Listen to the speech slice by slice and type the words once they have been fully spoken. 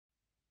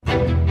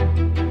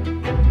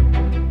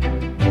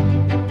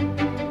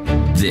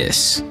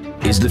This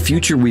is the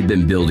future we've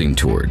been building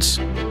towards,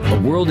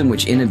 a world in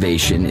which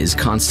innovation is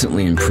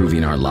constantly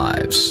improving our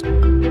lives.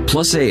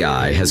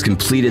 Plus.ai has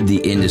completed the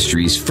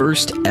industry's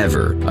first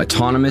ever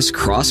autonomous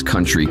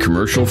cross-country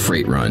commercial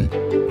freight run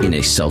in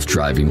a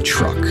self-driving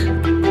truck.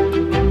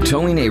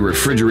 Towing a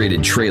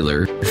refrigerated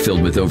trailer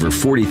filled with over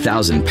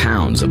 40,000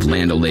 pounds of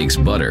Land O'Lakes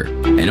butter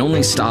and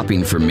only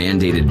stopping for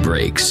mandated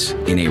breaks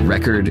in a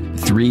record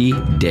 3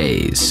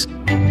 days.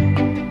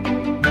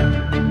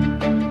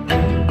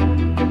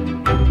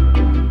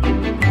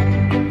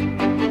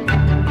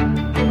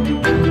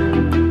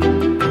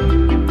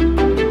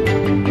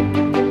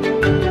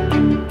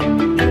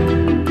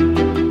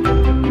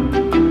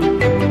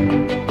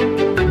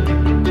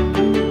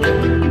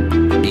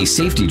 A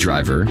safety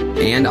driver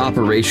and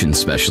operations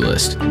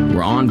specialist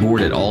were on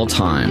board at all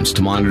times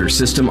to monitor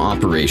system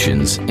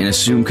operations and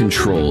assume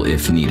control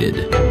if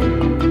needed.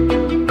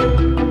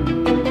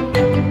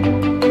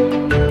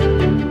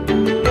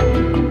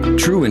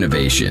 True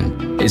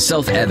innovation is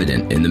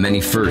self-evident in the many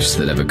firsts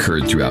that have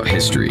occurred throughout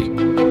history,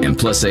 and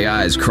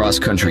Plus.ai's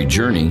cross-country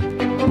journey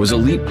was a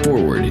leap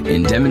forward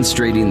in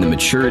demonstrating the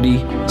maturity,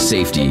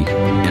 safety,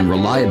 and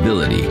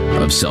reliability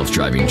of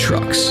self-driving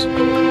trucks.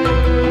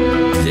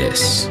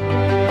 This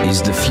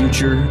is the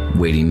future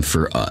waiting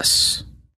for us.